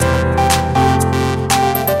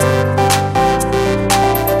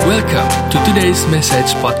Welcome to today's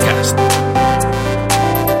message podcast.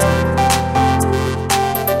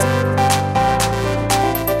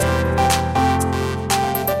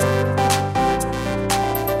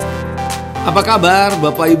 Apa kabar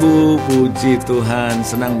Bapak Ibu? Puji Tuhan,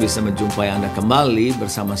 senang bisa menjumpai Anda kembali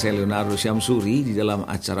bersama saya Leonardo Sjiamsuri di dalam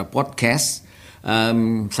acara podcast.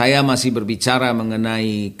 Saya masih berbicara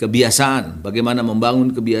mengenai kebiasaan, bagaimana membangun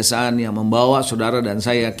kebiasaan yang membawa saudara dan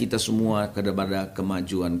kita semua kepada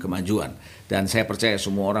kemajuan. Dan saya percaya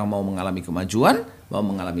semua orang mau mengalami kemajuan, mau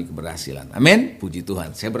mengalami keberhasilan. Amin, puji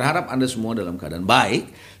Tuhan. Saya berharap Anda semua dalam keadaan baik,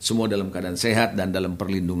 semua dalam keadaan sehat dan dalam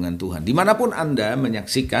perlindungan Tuhan. Dimanapun Anda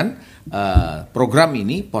menyaksikan program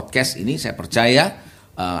ini, podcast ini, saya percaya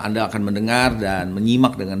Anda akan mendengar dan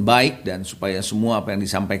menyimak dengan baik, dan supaya semua apa yang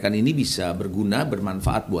disampaikan ini bisa berguna,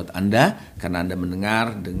 bermanfaat buat Anda karena Anda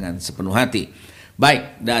mendengar dengan sepenuh hati.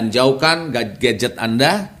 Baik, dan jauhkan gadget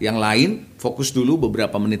Anda yang lain, fokus dulu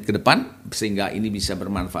beberapa menit ke depan sehingga ini bisa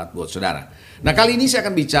bermanfaat buat saudara. Nah, kali ini saya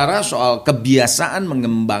akan bicara soal kebiasaan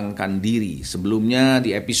mengembangkan diri. Sebelumnya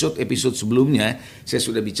di episode sebelumnya saya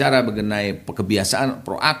sudah bicara mengenai kebiasaan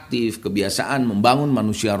proaktif, kebiasaan membangun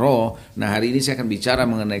manusia roh. Nah, hari ini saya akan bicara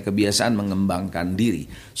mengenai kebiasaan mengembangkan diri.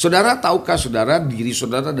 Saudara, tahukah saudara diri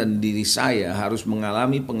saudara dan diri saya harus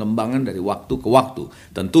mengalami pengembangan dari waktu ke waktu.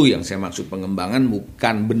 Tentu yang saya maksud pengembangan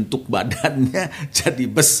bukan bentuk badannya jadi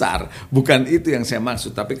besar, bukan itu yang saya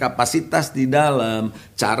maksud, tapi kapasitas di dalam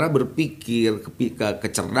cara berpikir,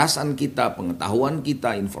 kecerdasan kita, pengetahuan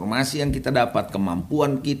kita, informasi yang kita dapat,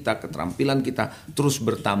 kemampuan kita, keterampilan kita terus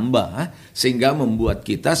bertambah sehingga membuat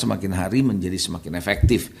kita semakin hari menjadi semakin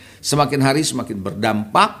efektif, semakin hari semakin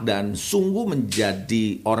berdampak dan sungguh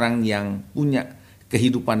menjadi orang yang punya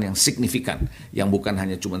kehidupan yang signifikan, yang bukan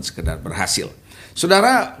hanya cuma sekedar berhasil.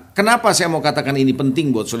 Saudara, kenapa saya mau katakan ini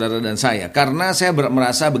penting buat saudara dan saya? Karena saya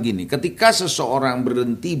merasa begini, ketika seseorang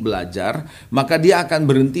berhenti belajar, maka dia akan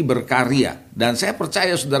berhenti berkarya. Dan saya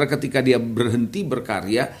percaya saudara, ketika dia berhenti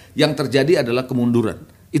berkarya, yang terjadi adalah kemunduran.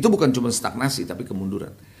 Itu bukan cuma stagnasi, tapi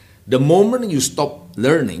kemunduran. The moment you stop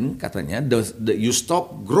learning, katanya, you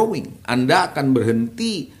stop growing. Anda akan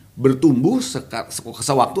berhenti bertumbuh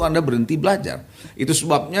sewaktu Anda berhenti belajar. Itu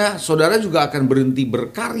sebabnya saudara juga akan berhenti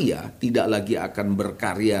berkarya, tidak lagi akan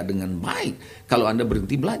berkarya dengan baik kalau Anda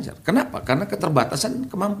berhenti belajar. Kenapa? Karena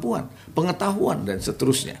keterbatasan kemampuan, pengetahuan dan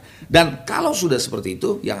seterusnya. Dan kalau sudah seperti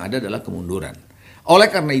itu, yang ada adalah kemunduran.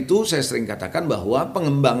 Oleh karena itu saya sering katakan bahwa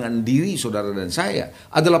pengembangan diri saudara dan saya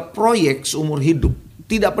adalah proyek seumur hidup.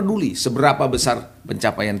 Tidak peduli seberapa besar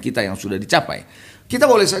pencapaian kita yang sudah dicapai. Kita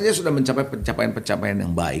boleh saja sudah mencapai pencapaian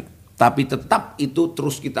yang baik, tapi tetap itu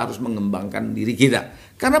terus kita harus mengembangkan diri kita.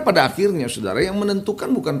 Karena pada akhirnya saudara, yang menentukan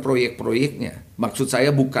bukan proyek-proyeknya. Maksud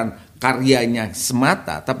saya bukan karyanya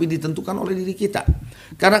semata, tapi ditentukan oleh diri kita.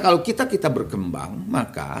 Karena kalau kita berkembang,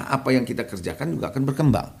 maka apa yang kita kerjakan juga akan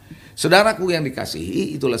berkembang. Saudaraku yang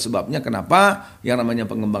dikasihi, itulah sebabnya kenapa yang namanya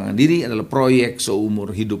pengembangan diri adalah proyek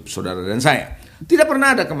seumur hidup saudara dan saya. Tidak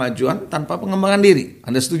pernah ada kemajuan tanpa pengembangan diri.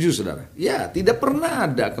 Anda setuju saudara? Ya, tidak pernah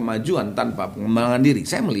ada kemajuan tanpa pengembangan diri.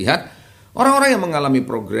 Saya melihat orang-orang yang mengalami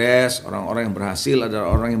progres, orang-orang yang berhasil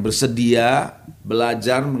adalah orang yang bersedia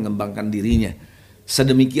belajar mengembangkan dirinya.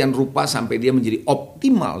 Sedemikian rupa sampai dia menjadi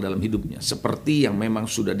optimal dalam hidupnya, seperti yang memang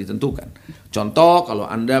sudah ditentukan. Contoh, kalau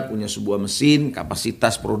Anda punya sebuah mesin,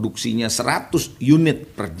 kapasitas produksinya 100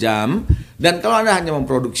 unit per jam, dan kalau Anda hanya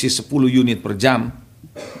memproduksi 10 unit per jam,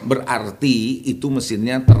 berarti itu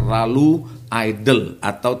mesinnya terlalu idle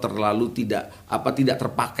atau terlalu tidak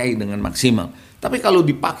terpakai dengan maksimal. Tapi kalau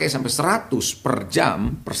dipakai sampai 100 per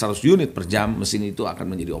jam, per 100 unit per jam, mesin itu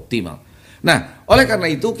akan menjadi optimal. Nah, oleh karena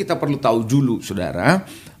itu kita perlu tahu dulu saudara,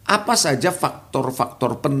 apa saja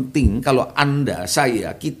faktor-faktor penting kalau Anda,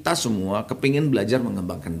 saya, kita semua kepingin belajar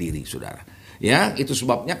mengembangkan diri saudara. Ya, itu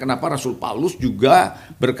sebabnya kenapa Rasul Paulus juga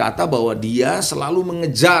berkata bahwa dia selalu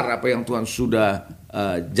mengejar apa yang Tuhan sudah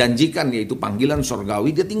janjikan, yaitu panggilan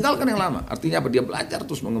sorgawi. Dia tinggalkan yang lama. Artinya apa? Dia belajar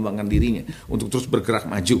terus mengembangkan dirinya untuk terus bergerak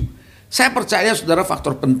maju. Saya percaya saudara,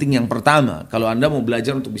 faktor penting yang pertama kalau Anda mau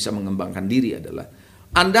belajar untuk bisa mengembangkan diri adalah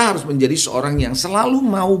Anda harus menjadi seorang yang selalu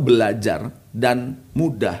mau belajar dan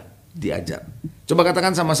mudah diajar. Coba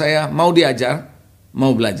katakan sama saya, mau diajar,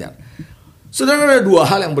 mau belajar. Saudara, ada dua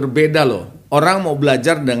hal yang berbeda loh. Orang mau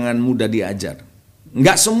belajar dengan mudah diajar.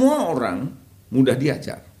 Enggak semua orang mudah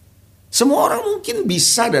diajar. Semua orang mungkin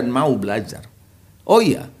bisa dan mau belajar. Oh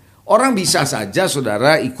iya, orang bisa saja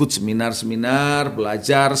saudara ikut seminar-seminar,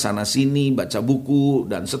 belajar sana-sini, baca buku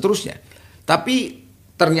dan seterusnya. Tapi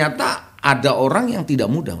ternyata ada orang yang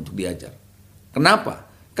tidak mudah untuk diajar.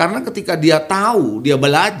 Kenapa? Karena ketika dia tahu, dia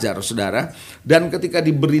belajar saudara, dan ketika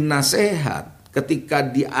diberi nasihat, ketika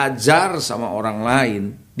diajar sama orang lain,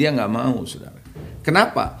 dia nggak mau, saudara.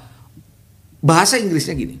 Kenapa? Bahasa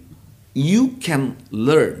Inggrisnya gini, you can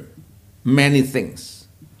learn many things,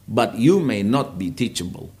 but you may not be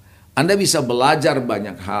teachable. Anda bisa belajar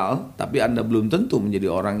banyak hal, tapi Anda belum tentu menjadi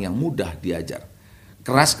orang yang mudah diajar.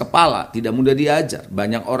 Keras kepala, tidak mudah diajar.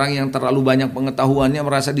 Banyak orang yang terlalu banyak pengetahuannya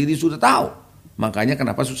merasa diri sudah tahu. Makanya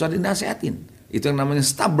kenapa susah dinasihatin. Itu yang namanya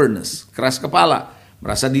stubbornness, keras kepala,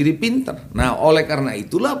 merasa diri pintar. Nah, oleh karena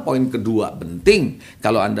itulah poin kedua penting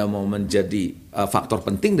kalau Anda mau menjadi faktor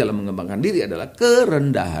penting dalam mengembangkan diri adalah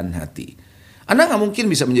kerendahan hati. Anda nggak mungkin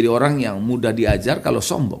bisa menjadi orang yang mudah diajar kalau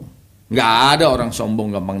sombong. Nggak ada orang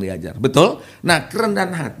sombong gampang diajar, betul? Nah,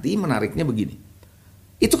 kerendahan hati menariknya begini.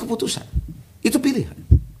 Itu keputusan, itu pilihan.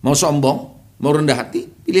 Mau sombong, mau rendah hati,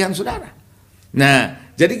 pilihan saudara.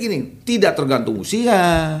 Nah, jadi gini, tidak tergantung usia,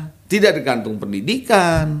 tidak tergantung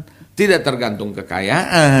pendidikan, tidak tergantung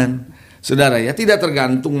kekayaan, saudara ya, tidak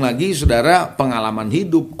tergantung lagi saudara pengalaman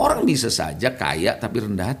hidup. Orang bisa saja kaya tapi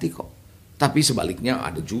rendah hati kok. Tapi sebaliknya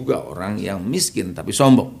ada juga orang yang miskin tapi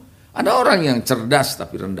sombong. Ada orang yang cerdas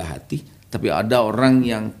tapi rendah hati, tapi ada orang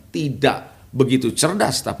yang tidak begitu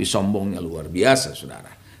cerdas tapi sombongnya luar biasa, saudara.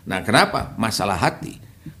 Nah, kenapa? Masalah hati.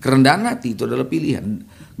 Kerendahan hati itu adalah pilihan.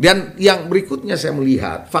 Dan yang berikutnya saya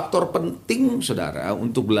melihat faktor penting saudara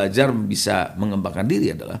untuk belajar bisa mengembangkan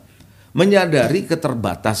diri adalah menyadari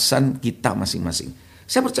keterbatasan kita masing-masing.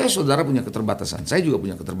 Saya percaya saudara punya keterbatasan, saya juga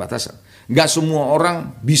punya keterbatasan. Gak semua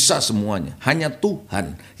orang bisa semuanya, hanya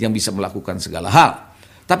Tuhan yang bisa melakukan segala hal.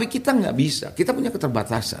 Tapi kita gak bisa, kita punya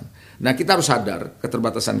keterbatasan. Nah, kita harus sadar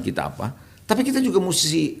keterbatasan kita apa, tapi kita juga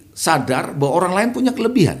mesti sadar bahwa orang lain punya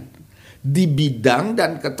kelebihan di bidang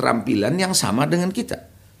dan keterampilan yang sama dengan kita.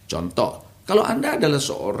 Contoh, kalau Anda adalah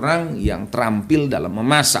seorang yang terampil dalam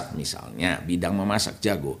memasak misalnya, bidang memasak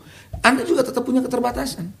jago, Anda juga tetap punya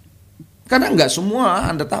keterbatasan. Karena nggak semua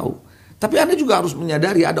Anda tahu. Tapi Anda juga harus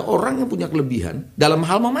menyadari ada orang yang punya kelebihan dalam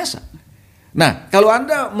hal memasak. Nah, kalau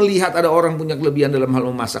Anda melihat ada orang punya kelebihan dalam hal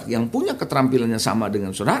memasak yang punya keterampilannya sama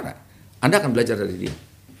dengan saudara, Anda akan belajar dari dia.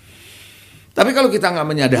 Tapi kalau kita nggak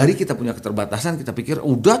menyadari kita punya keterbatasan, kita pikir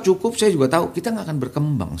udah cukup, saya juga tahu, kita nggak akan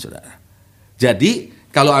berkembang, saudara. Jadi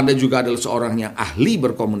kalau Anda juga adalah seorang yang ahli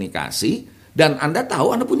berkomunikasi dan Anda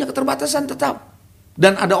tahu Anda punya keterbatasan tetap,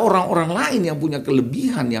 dan ada orang-orang lain yang punya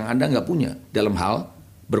kelebihan yang Anda nggak punya dalam hal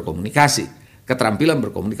berkomunikasi, keterampilan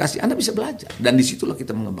berkomunikasi, Anda bisa belajar dan disitulah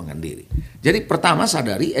kita mengembangkan diri. Jadi pertama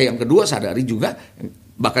sadari, yang kedua sadari juga.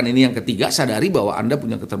 Bahkan ini yang ketiga, sadari bahwa Anda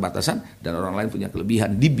punya keterbatasan dan orang lain punya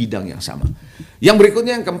kelebihan di bidang yang sama. Yang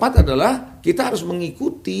berikutnya yang keempat adalah kita harus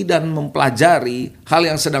mengikuti dan mempelajari hal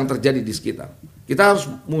yang sedang terjadi di sekitar. Kita harus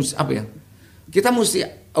Kita mesti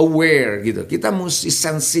aware gitu. Kita mesti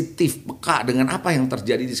sensitif, peka dengan apa yang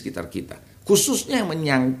terjadi di sekitar kita. Khususnya yang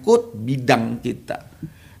menyangkut bidang kita.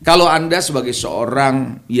 Kalau Anda sebagai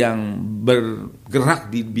seorang yang bergerak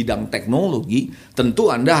di bidang teknologi, tentu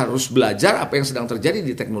Anda harus belajar apa yang sedang terjadi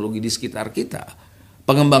di teknologi di sekitar kita.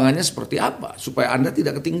 Pengembangannya seperti apa supaya Anda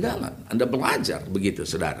tidak ketinggalan. Anda belajar begitu,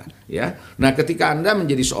 saudara. Ya. Nah, ketika Anda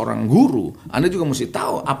menjadi seorang guru, Anda juga mesti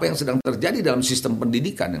tahu apa yang sedang terjadi dalam sistem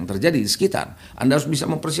pendidikan yang terjadi di sekitar. Anda harus bisa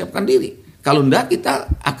mempersiapkan diri. Kalau tidak, kita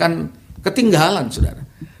akan ketinggalan, saudara.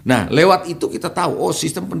 Nah, lewat itu kita tahu, oh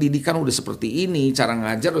sistem pendidikan udah seperti ini, cara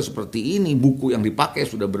ngajar udah seperti ini, buku yang dipakai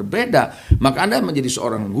sudah berbeda. Maka Anda menjadi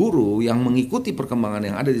seorang guru yang mengikuti perkembangan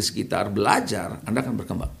yang ada di sekitar, belajar, Anda akan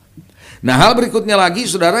berkembang. Nah, hal berikutnya lagi,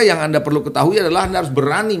 saudara, yang Anda perlu ketahui adalah Anda harus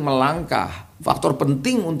berani melangkah. Faktor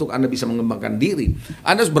penting untuk Anda bisa mengembangkan diri,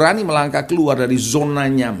 Anda harus berani melangkah keluar dari zona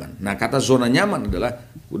nyaman. Nah, kata zona nyaman adalah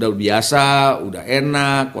udah biasa, udah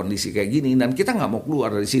enak, kondisi kayak gini, dan kita nggak mau keluar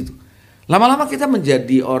dari situ. Lama-lama kita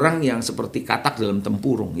menjadi orang yang seperti katak dalam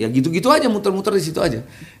tempurung. Ya gitu-gitu aja, muter-muter di situ aja.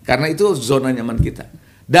 Karena itu zona nyaman kita.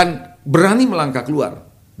 Dan berani melangkah keluar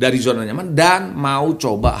dari zona nyaman dan mau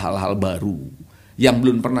coba hal-hal baru yang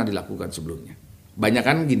belum pernah dilakukan sebelumnya. Banyak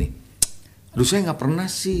kan gini, aduh saya gak pernah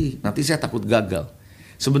sih, nanti saya takut gagal.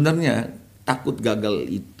 Sebenarnya takut gagal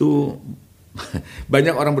itu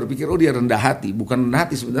banyak orang berpikir, oh dia rendah hati. Bukan rendah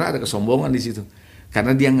hati, sebenarnya ada kesombongan di situ.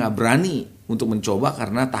 Karena dia nggak berani untuk mencoba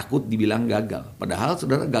karena takut dibilang gagal. Padahal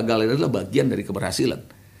saudara, gagal adalah bagian dari keberhasilan.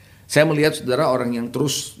 Saya melihat saudara orang yang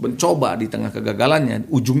terus mencoba di tengah kegagalannya,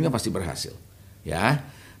 ujungnya pasti berhasil. Ya.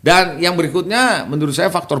 Dan yang berikutnya, menurut saya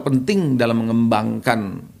faktor penting dalam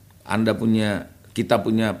mengembangkan kita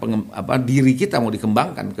punya diri kita mau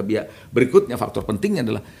dikembangkan. Berikutnya faktor pentingnya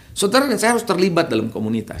adalah saudara dan saya harus terlibat dalam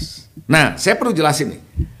komunitas. Nah, saya perlu jelasin nih.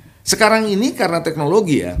 Sekarang ini karena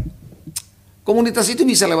teknologi ya. Komunitas itu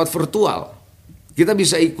bisa lewat virtual. Kita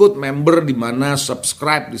bisa ikut member di mana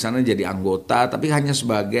subscribe di sana jadi anggota, tapi hanya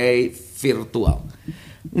sebagai virtual.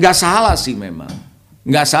 Nggak salah sih memang.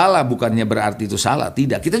 Nggak salah, bukannya berarti itu salah.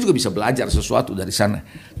 Tidak, kita juga bisa belajar sesuatu dari sana.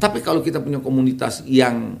 Tapi kalau kita punya komunitas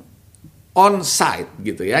yang on-site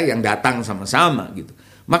gitu ya, yang datang sama-sama gitu,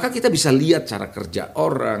 maka kita bisa lihat cara kerja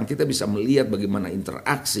orang, kita bisa melihat bagaimana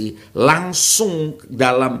interaksi langsung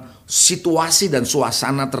dalam situasi dan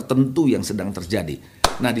suasana tertentu yang sedang terjadi.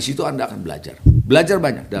 Nah, di situ Anda akan belajar. Belajar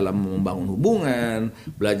banyak dalam membangun hubungan,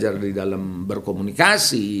 belajar di dalam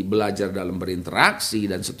berkomunikasi, belajar dalam berinteraksi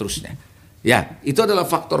dan seterusnya. Ya, itu adalah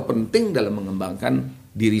faktor penting dalam mengembangkan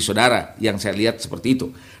diri saudara yang saya lihat seperti itu.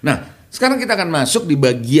 Nah, sekarang kita akan masuk di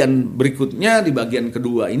bagian berikutnya, di bagian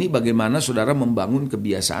kedua ini bagaimana saudara membangun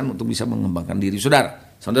kebiasaan untuk bisa mengembangkan diri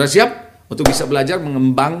saudara. Saudara siap untuk bisa belajar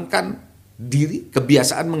mengembangkan diri,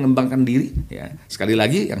 kebiasaan mengembangkan diri? Ya, sekali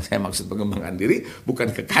lagi yang saya maksud mengembangkan diri bukan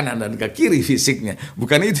ke kanan dan ke kiri fisiknya,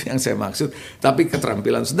 bukan itu yang saya maksud, tapi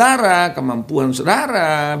keterampilan saudara, kemampuan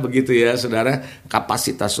saudara, begitu ya saudara,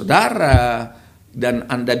 kapasitas saudara, dan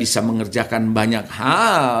Anda bisa mengerjakan banyak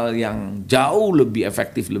hal yang jauh lebih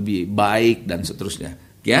efektif, lebih baik dan seterusnya.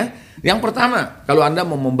 Ya, yang pertama, kalau Anda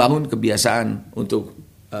mau membangun kebiasaan untuk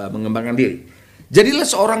mengembangkan diri, jadilah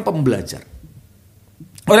seorang pembelajar.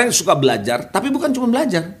 Orang yang suka belajar, tapi bukan cuma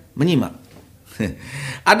belajar, menyimak.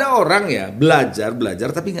 Ada orang ya belajar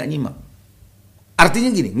tapi nggak nyimak.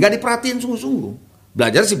 Artinya gini, nggak diperhatiin sungguh-sungguh.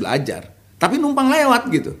 Belajar sih belajar, tapi numpang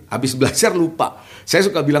lewat gitu. Habis belajar lupa. Saya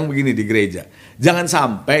suka bilang begini di gereja, jangan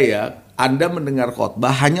sampai ya Anda mendengar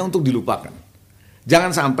khotbah hanya untuk dilupakan.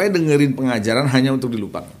 Jangan sampai dengerin pengajaran hanya untuk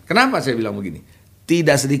dilupakan. Kenapa saya bilang begini?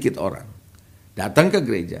 Tidak sedikit orang datang ke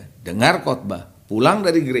gereja, dengar khotbah, pulang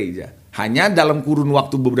dari gereja, hanya dalam kurun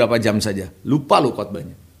waktu beberapa jam saja, lupa lo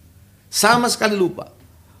khotbahnya. Sama sekali lupa.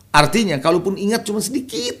 Artinya, kalaupun ingat cuma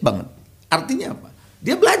sedikit banget. Artinya apa?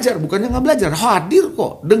 Dia belajar, bukannya nggak belajar. Hadir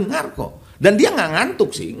kok, dengar kok. Dan dia nggak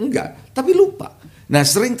ngantuk sih, enggak. Tapi lupa. Nah,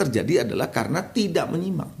 sering terjadi adalah karena tidak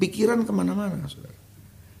menyimak. Pikiran kemana-mana, saudara.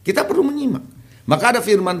 Kita perlu menyimak. Maka ada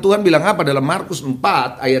firman Tuhan bilang apa dalam Markus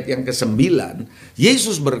 4 ayat yang ke-9.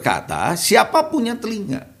 Yesus berkata, siapa punya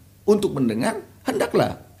telinga untuk mendengar,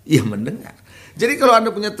 hendaklah ia mendengar. Jadi kalau Anda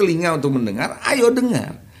punya telinga untuk mendengar, ayo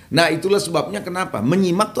dengar. Nah, itulah sebabnya kenapa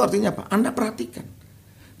menyimak itu artinya apa? Anda perhatikan.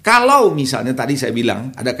 Kalau misalnya tadi saya bilang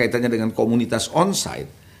ada kaitannya dengan komunitas onsite,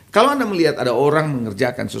 kalau Anda melihat ada orang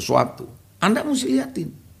mengerjakan sesuatu, Anda mesti lihatin.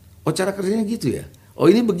 Oh, cara kerjanya gitu ya. Oh,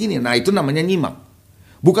 ini begini. Nah, itu namanya nyimak.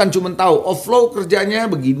 Bukan cuma tahu, oh flow kerjanya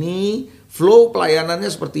begini, flow pelayanannya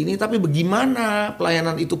seperti ini, tapi bagaimana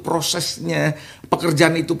pelayanan itu prosesnya,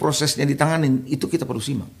 pekerjaan itu prosesnya ditanganin, itu kita perlu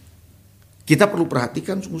simak. Kita perlu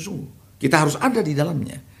perhatikan sungguh-sungguh. Kita harus ada di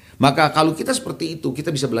dalamnya. Maka kalau kita seperti itu,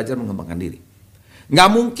 kita bisa belajar mengembangkan diri. Nggak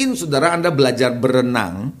mungkin saudara Anda belajar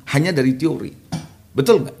berenang hanya dari teori.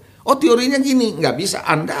 Betul nggak? Oh, teorinya gini, nggak bisa.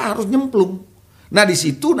 Anda harus nyemplung. Nah, di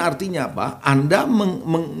situ artinya apa? Anda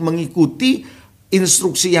mengikuti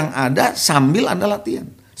instruksi yang ada sambil Anda latihan.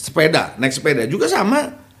 Sepeda, naik sepeda juga sama.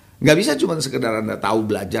 Nggak bisa cuma sekedar Anda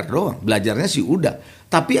tahu belajar doang. Belajarnya sih udah.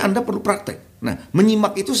 Tapi Anda perlu praktek. Nah,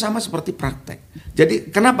 menyimak itu sama seperti praktek.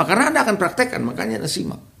 Jadi kenapa? Karena Anda akan praktekkan, makanya Anda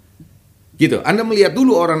simak. Gitu. Anda melihat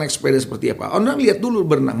dulu orang naik sepeda seperti apa. Anda lihat dulu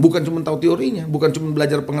berenang. Bukan cuma tahu teorinya. Bukan cuma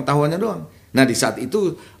belajar pengetahuannya doang. Nah, di saat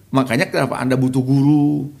itu makanya kenapa Anda butuh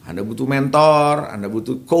guru, Anda butuh mentor, Anda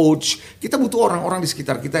butuh coach. Kita butuh orang-orang di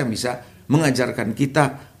sekitar kita yang bisa mengajarkan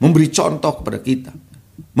kita, memberi contoh kepada kita,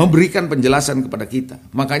 memberikan penjelasan kepada kita.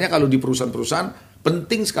 Makanya kalau di perusahaan-perusahaan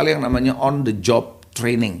penting sekali yang namanya on the job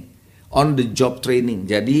training. On the job training.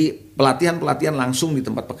 Jadi pelatihan-pelatihan langsung di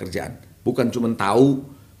tempat pekerjaan. Bukan cuma tahu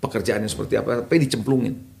pekerjaannya seperti apa, tapi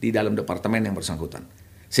dicemplungin di dalam departemen yang bersangkutan.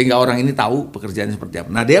 Sehingga orang ini tahu pekerjaannya seperti apa.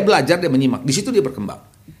 Nah, dia belajar, dia menyimak. Di situ dia berkembang.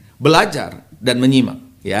 Belajar dan menyimak.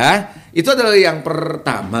 Ya, itu adalah yang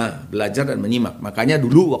pertama, belajar dan menyimak. Makanya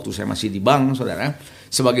dulu waktu saya masih di bank, saudara,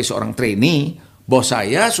 sebagai seorang trainee, bos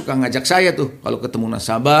saya suka ngajak saya tuh, kalau ketemu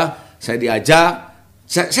nasabah, saya diajak,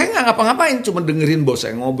 saya nggak ngapa-ngapain, cuma dengerin bos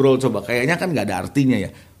saya ngobrol, coba kayaknya kan nggak ada artinya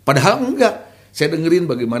ya. Padahal enggak, saya dengerin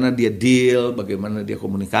bagaimana dia deal, bagaimana dia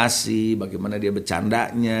komunikasi, bagaimana dia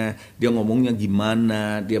bercandanya, dia ngomongnya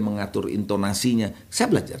gimana, dia mengatur intonasinya.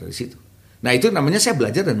 Saya belajar dari situ. Nah, itu namanya saya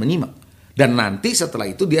belajar dan menyimak. Dan nanti setelah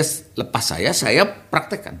itu dia lepas saya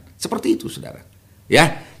praktekkan. Seperti itu, saudara.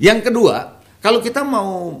 Ya, yang kedua, kalau kita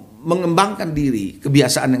mau mengembangkan diri,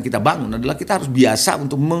 kebiasaan yang kita bangun adalah kita harus biasa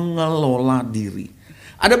untuk mengelola diri.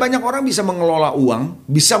 Ada banyak orang bisa mengelola uang,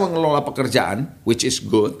 bisa mengelola pekerjaan, which is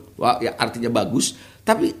good, wah, ya artinya bagus.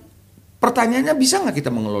 Tapi pertanyaannya, bisa nggak kita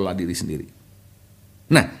mengelola diri sendiri?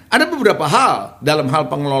 Nah, ada beberapa hal dalam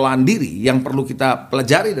hal pengelolaan diri yang perlu kita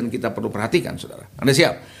pelajari dan kita perlu perhatikan, saudara. Anda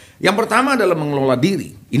siap? Yang pertama adalah mengelola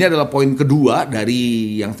diri. Ini adalah poin kedua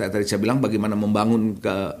dari yang tadi saya bilang bagaimana membangun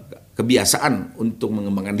kebiasaan untuk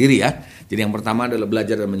mengembangkan diri ya. Jadi yang pertama adalah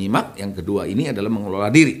belajar dan menyimak. Yang kedua ini adalah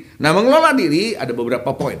mengelola diri. Nah, mengelola diri ada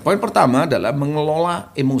beberapa poin. Poin pertama adalah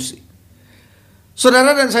mengelola emosi.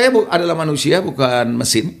 Saudara dan saya adalah manusia, bukan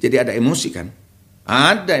mesin. Jadi ada emosi kan?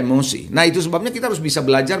 Ada emosi. Nah, itu sebabnya kita harus bisa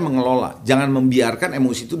belajar mengelola. Jangan membiarkan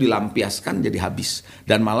emosi itu dilampiaskan jadi habis.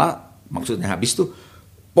 Dan malah maksudnya habis tuh,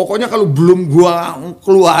 pokoknya kalau belum gua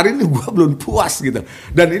keluarin gua belum puas gitu.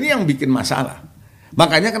 Dan ini yang bikin masalah.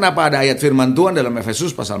 Makanya kenapa ada ayat firman Tuhan dalam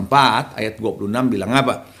Efesus pasal 4 ayat 26 bilang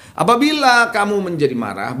apa? Apabila kamu menjadi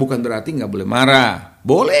marah bukan berarti nggak boleh marah.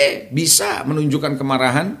 Boleh, bisa menunjukkan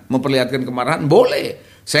kemarahan, memperlihatkan kemarahan, boleh.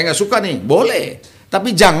 Saya nggak suka nih, boleh.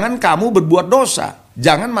 Tapi jangan kamu berbuat dosa.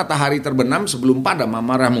 Jangan matahari terbenam sebelum padam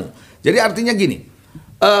amarahmu. Jadi artinya gini,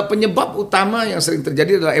 penyebab utama yang sering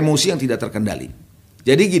terjadi adalah emosi yang tidak terkendali.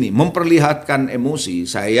 Jadi gini, memperlihatkan emosi,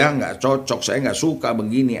 saya nggak cocok, saya nggak suka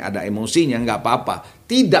begini, ada emosinya, nggak apa-apa.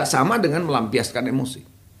 Tidak sama dengan melampiaskan emosi.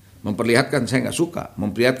 Memperlihatkan saya nggak suka,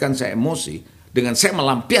 memperlihatkan saya emosi, dengan saya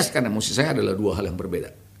melampiaskan emosi saya adalah dua hal yang berbeda.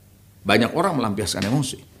 Banyak orang melampiaskan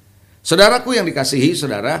emosi. Saudaraku yang dikasihi,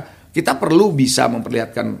 saudara, kita perlu bisa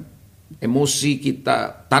memperlihatkan emosi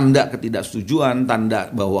kita, tanda ketidaksetujuan, tanda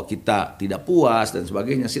bahwa kita tidak puas dan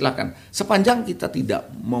sebagainya, silakan. Sepanjang kita tidak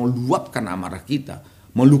meluapkan amarah kita,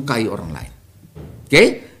 melukai orang lain. Oke?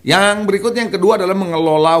 Yang berikutnya yang kedua adalah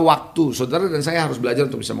mengelola waktu. Saudara dan saya harus belajar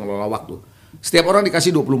untuk bisa mengelola waktu. Setiap orang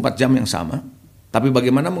dikasih 24 jam yang sama, tapi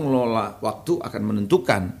bagaimana mengelola waktu akan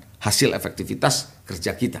menentukan hasil efektivitas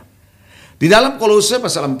kerja kita. Di dalam Kolose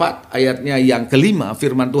pasal 4 ayatnya yang kelima,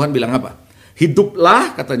 firman Tuhan bilang apa?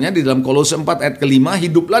 Hiduplah, katanya di dalam Kolose 4 ayat kelima,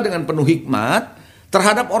 hiduplah dengan penuh hikmat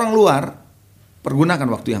terhadap orang luar, pergunakan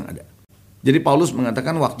waktu yang ada. Jadi Paulus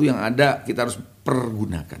mengatakan waktu yang ada kita harus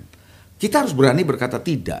pergunakan. Kita harus berani berkata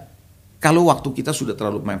tidak kalau waktu kita sudah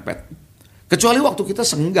terlalu mepet. Kecuali waktu kita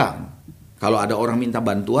senggang. Kalau ada orang minta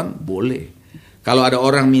bantuan, boleh. Kalau ada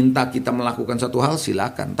orang minta kita melakukan satu hal,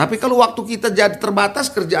 silakan. Tapi kalau waktu kita jadi terbatas,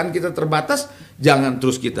 kerjaan kita terbatas, jangan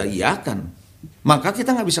terus kita iakan. Maka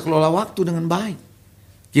kita nggak bisa kelola waktu dengan baik.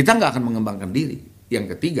 Kita nggak akan mengembangkan diri.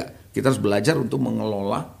 Yang ketiga, kita harus belajar untuk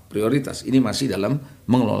mengelola prioritas. Ini masih dalam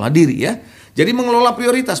mengelola diri ya. Jadi mengelola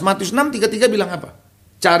prioritas. Matius 6:33 bilang apa?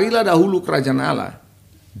 Carilah dahulu kerajaan Allah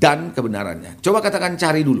dan kebenarannya. Coba katakan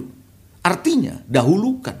cari dulu. Artinya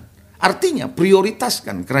dahulukan. Artinya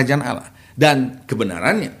prioritaskan kerajaan Allah dan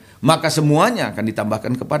kebenarannya. Maka semuanya akan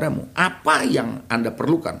ditambahkan kepadamu. Apa yang Anda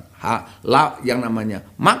perlukan? Yang namanya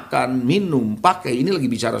makan, minum, pakai. Ini lagi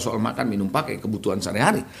bicara soal makan, minum, pakai. Kebutuhan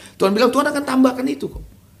sehari-hari. Tuhan bilang Tuhan akan tambahkan itu kok.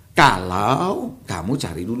 Kalau kamu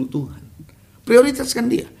cari dulu Tuhan. Prioritaskan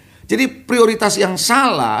dia. Jadi prioritas yang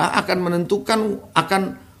salah akan menentukan, akan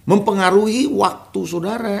mempengaruhi waktu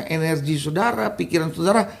saudara, energi saudara, pikiran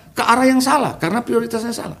saudara ke arah yang salah. Karena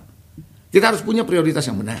prioritasnya salah. Kita harus punya prioritas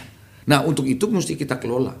yang benar. Nah, untuk itu mesti kita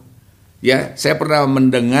kelola. Ya, saya pernah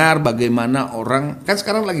mendengar bagaimana orang, kan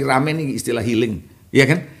sekarang lagi rame nih istilah healing, ya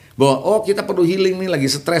kan? Bahwa kita perlu healing nih, lagi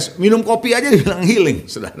stres, minum kopi aja dibilang healing,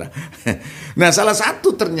 saudara. Nah, salah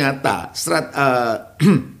satu ternyata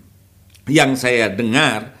yang saya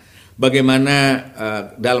dengar bagaimana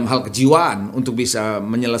dalam hal kejiwaan untuk bisa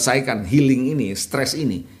menyelesaikan healing ini, stres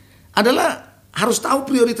ini, adalah harus tahu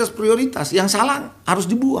prioritas-prioritas, yang salah harus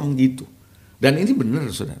dibuang gitu. Dan ini benar,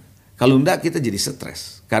 saudara. Kalau enggak kita jadi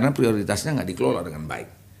stres karena prioritasnya nggak dikelola dengan baik.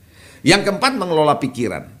 Yang keempat, mengelola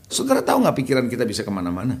pikiran. Saudara tahu nggak pikiran kita bisa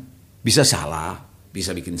kemana-mana? Bisa salah, bisa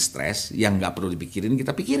bikin stres, yang nggak perlu dipikirin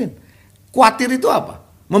kita pikirin. Khawatir itu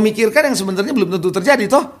apa? Memikirkan yang sebenarnya belum tentu terjadi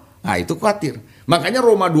toh. Nah itu khawatir. Makanya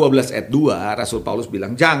Roma 12 ayat 2 Rasul Paulus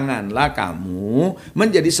bilang, janganlah kamu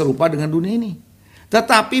menjadi serupa dengan dunia ini.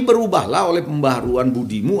 Tetapi berubahlah oleh pembaharuan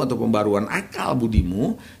budimu atau pembaharuan akal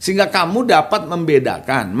budimu, sehingga kamu dapat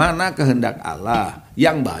membedakan mana kehendak Allah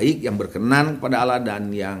yang baik, yang berkenan kepada Allah dan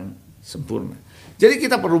yang sempurna. Jadi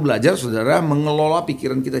kita perlu belajar, saudara, mengelola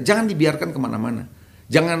pikiran kita. Jangan dibiarkan kemana-mana.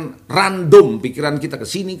 Jangan random pikiran kita ke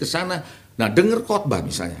sini, ke sana. Nah, dengar khotbah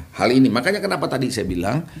misalnya. Hal ini, makanya kenapa tadi saya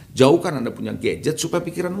bilang, jauhkan Anda punya gadget supaya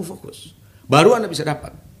pikiranmu fokus. Baru Anda bisa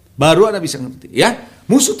dapat. Baru Anda bisa ngerti ya.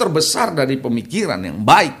 Musuh terbesar dari pemikiran yang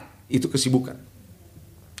baik itu kesibukan.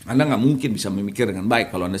 Anda nggak mungkin bisa memikir dengan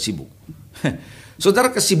baik kalau Anda sibuk.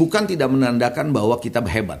 Saudara, kesibukan tidak menandakan bahwa kita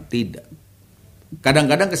hebat, tidak.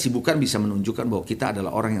 Kadang-kadang kesibukan bisa menunjukkan bahwa kita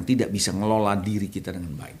adalah orang yang tidak bisa ngelola diri kita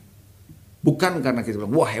dengan baik. Bukan karena kita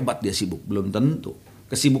bilang, wah hebat dia sibuk, belum tentu.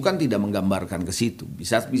 Kesibukan tidak menggambarkan ke situ,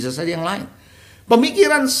 bisa saja yang lain.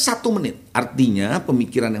 Pemikiran 1 menit, artinya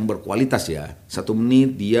pemikiran yang berkualitas ya. 1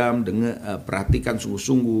 menit, diam, dengar, perhatikan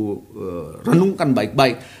sungguh-sungguh, renungkan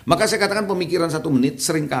baik-baik. Maka saya katakan pemikiran 1 menit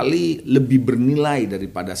seringkali lebih bernilai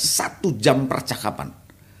daripada 1 jam percakapan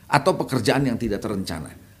atau pekerjaan yang tidak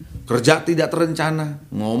terencana. Kerja tidak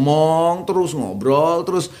terencana, ngomong terus, ngobrol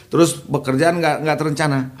terus pekerjaan nggak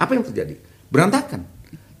terencana. Apa yang terjadi? Berantakan.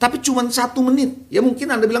 Tapi cuma 1 menit. Ya mungkin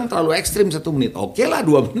Anda bilang terlalu ekstrim 1 menit. Oke lah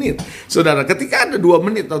 2 menit. Saudara, ketika Anda 2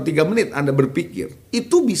 menit atau 3 menit Anda berpikir,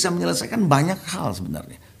 itu bisa menyelesaikan banyak hal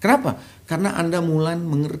sebenarnya. Kenapa? Karena Anda mulai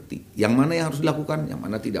mengerti yang mana yang harus dilakukan, yang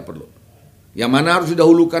mana tidak perlu. Yang mana harus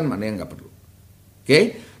didahulukan, mana yang nggak perlu. Oke?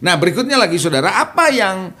 Nah berikutnya lagi saudara, apa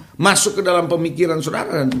yang masuk ke dalam pemikiran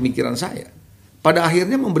saudara dan pemikiran saya? Pada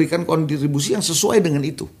akhirnya memberikan kontribusi yang sesuai dengan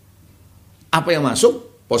itu. Apa yang masuk?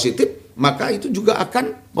 Positif, maka itu juga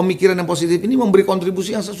akan pemikiran yang positif ini memberi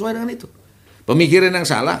kontribusi yang sesuai dengan itu. Pemikiran yang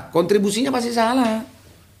salah, kontribusinya pasti salah.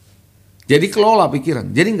 Jadi kelola pikiran.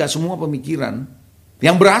 Jadi nggak semua pemikiran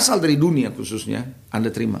yang berasal dari dunia khususnya Anda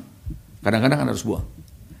terima. Kadang-kadang Anda harus buang.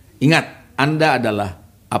 Ingat, Anda adalah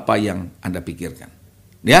apa yang Anda pikirkan.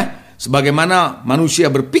 Ya, sebagaimana manusia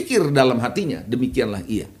berpikir dalam hatinya, demikianlah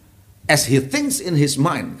ia. As he thinks in his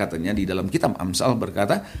mind, katanya di dalam kitab Amsal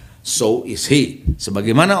berkata, so is he.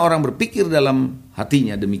 Sebagaimana orang berpikir dalam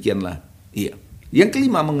hatinya, demikianlah ia. Yang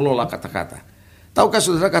kelima, mengelola kata-kata. Tahukah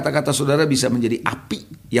saudara, kata-kata saudara bisa menjadi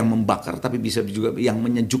api yang membakar, tapi bisa juga yang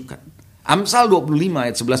menyejukkan. Amsal 25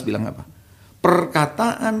 ayat 11 bilang apa?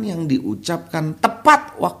 Perkataan yang diucapkan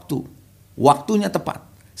tepat waktu, waktunya tepat,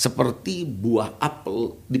 seperti buah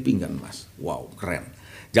apel di pinggan emas. Wow, keren.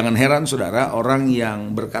 Jangan heran saudara, orang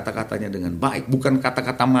yang berkata-katanya dengan baik, bukan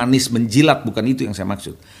kata-kata manis menjilat, bukan itu yang saya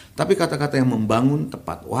maksud. Tapi kata-kata yang membangun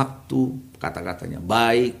tepat waktu, kata-katanya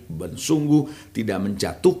baik, bersungguh, tidak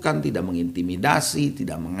menjatuhkan, tidak mengintimidasi,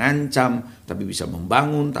 tidak mengancam, tapi bisa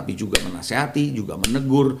membangun, tapi juga menasihati, juga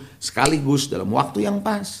menegur, sekaligus dalam waktu yang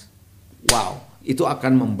pas. Wow, itu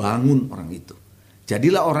akan membangun orang itu.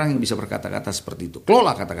 Jadilah orang yang bisa berkata-kata seperti itu.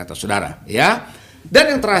 Kelola kata-kata saudara, ya.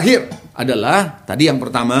 Dan yang terakhir adalah, tadi yang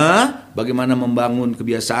pertama, bagaimana membangun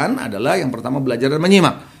kebiasaan adalah yang pertama belajar dan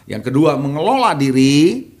menyimak. Yang kedua mengelola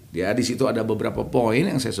diri, ya di situ ada beberapa poin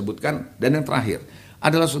yang saya sebutkan. Dan yang terakhir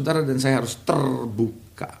adalah saudara dan saya harus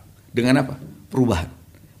terbuka. Dengan apa? Perubahan.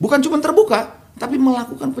 Bukan cuma terbuka, tapi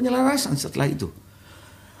melakukan penyelarasan setelah itu.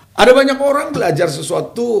 Ada banyak orang belajar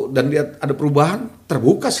sesuatu dan lihat ada perubahan,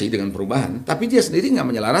 terbuka sih dengan perubahan, tapi dia sendiri nggak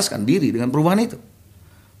menyelaraskan diri dengan perubahan itu.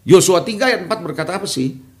 Yosua 3 ayat 4 berkata apa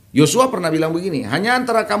sih? Yosua pernah bilang begini, hanya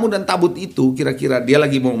antara kamu dan tabut itu, kira-kira dia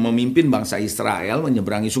lagi mau memimpin bangsa Israel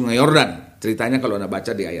menyeberangi sungai Yordan. Ceritanya kalau Anda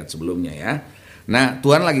baca di ayat sebelumnya ya. Nah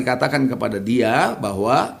Tuhan lagi katakan kepada dia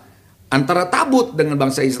bahwa antara tabut dengan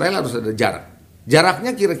bangsa Israel harus ada jarak.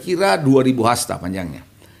 Jaraknya kira-kira 2000 hasta panjangnya.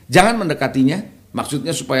 Jangan mendekatinya.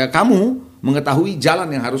 Maksudnya supaya kamu mengetahui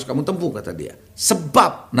jalan yang harus kamu tempuh, kata dia.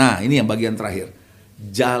 Sebab, nah ini yang bagian terakhir.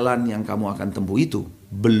 Jalan yang kamu akan tempuh itu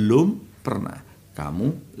belum pernah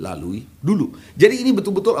kamu lalui dulu. Jadi ini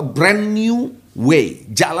betul-betul a brand new way.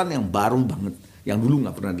 Jalan yang baru banget. Yang dulu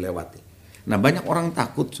gak pernah dilewati. Nah banyak orang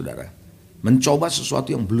takut saudara. Mencoba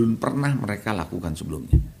sesuatu yang belum pernah mereka lakukan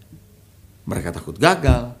sebelumnya. Mereka takut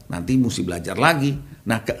gagal, nanti mesti belajar lagi.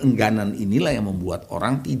 Nah keengganan inilah yang membuat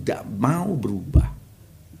orang tidak mau berubah.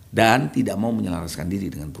 Dan tidak mau menyelaraskan diri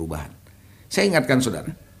dengan perubahan. Saya ingatkan saudara,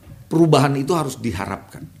 perubahan itu harus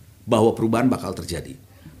diharapkan. Bahwa perubahan bakal terjadi.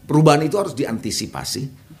 Perubahan itu harus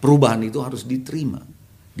diantisipasi. Perubahan itu harus diterima.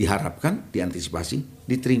 Diharapkan, diantisipasi,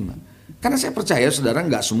 diterima. Karena saya percaya saudara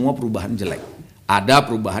gak semua perubahan jelek. Ada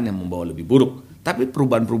perubahan yang membawa lebih buruk. Tapi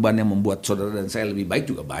perubahan-perubahan yang membuat saudara dan saya lebih baik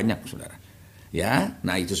juga banyak saudara. Ya,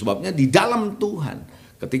 nah itu sebabnya di dalam Tuhan,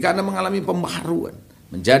 ketika Anda mengalami pembaharuan,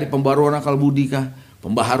 menjadi pembaharuan akal budi kah,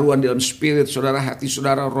 pembaharuan dalam spirit saudara, hati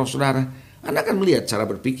saudara, roh saudara, Anda akan melihat cara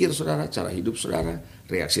berpikir saudara, cara hidup saudara,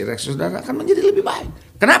 reaksi-reaksi saudara akan menjadi lebih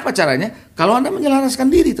baik. Kenapa caranya? Kalau Anda menyelaraskan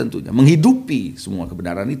diri tentunya, menghidupi semua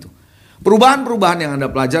kebenaran itu. Perubahan-perubahan yang Anda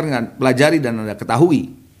pelajari dan Anda ketahui,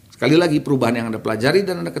 sekali lagi perubahan yang Anda pelajari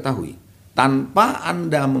dan Anda ketahui, tanpa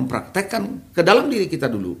Anda mempraktekkan ke dalam diri kita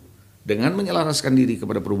dulu, dengan menyelaraskan diri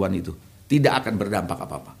kepada perubahan itu, tidak akan berdampak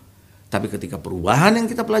apa-apa. Tapi ketika perubahan yang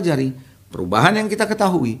kita pelajari, perubahan yang kita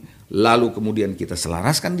ketahui, lalu kemudian kita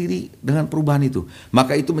selaraskan diri dengan perubahan itu,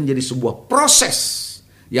 maka itu menjadi sebuah proses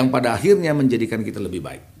yang pada akhirnya menjadikan kita lebih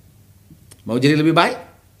baik. Mau jadi lebih baik?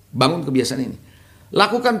 Bangun kebiasaan ini.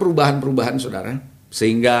 Lakukan perubahan-perubahan saudara,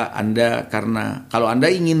 sehingga Anda, karena kalau Anda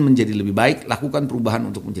ingin menjadi lebih baik, lakukan perubahan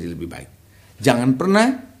untuk menjadi lebih baik. Jangan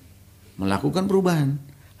pernah melakukan perubahan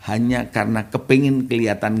hanya karena kepingin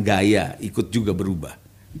kelihatan gaya, ikut juga berubah.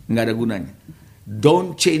 Nggak ada gunanya.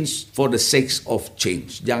 Don't change for the sake of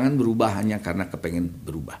change. Jangan berubah hanya karena kepengen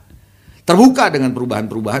berubah. Terbuka dengan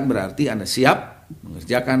perubahan-perubahan berarti Anda siap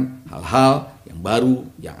mengerjakan hal-hal yang baru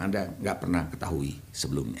yang Anda nggak pernah ketahui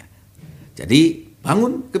sebelumnya. Jadi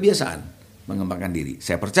bangun kebiasaan mengembangkan diri.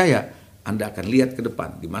 Saya percaya Anda akan lihat ke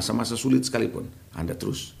depan di masa-masa sulit sekalipun Anda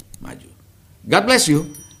terus maju. God bless you.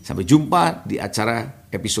 Sampai jumpa di acara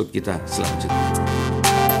episode kita selanjutnya.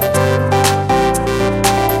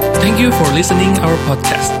 Thank you for listening our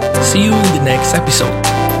podcast. See you in the next episode.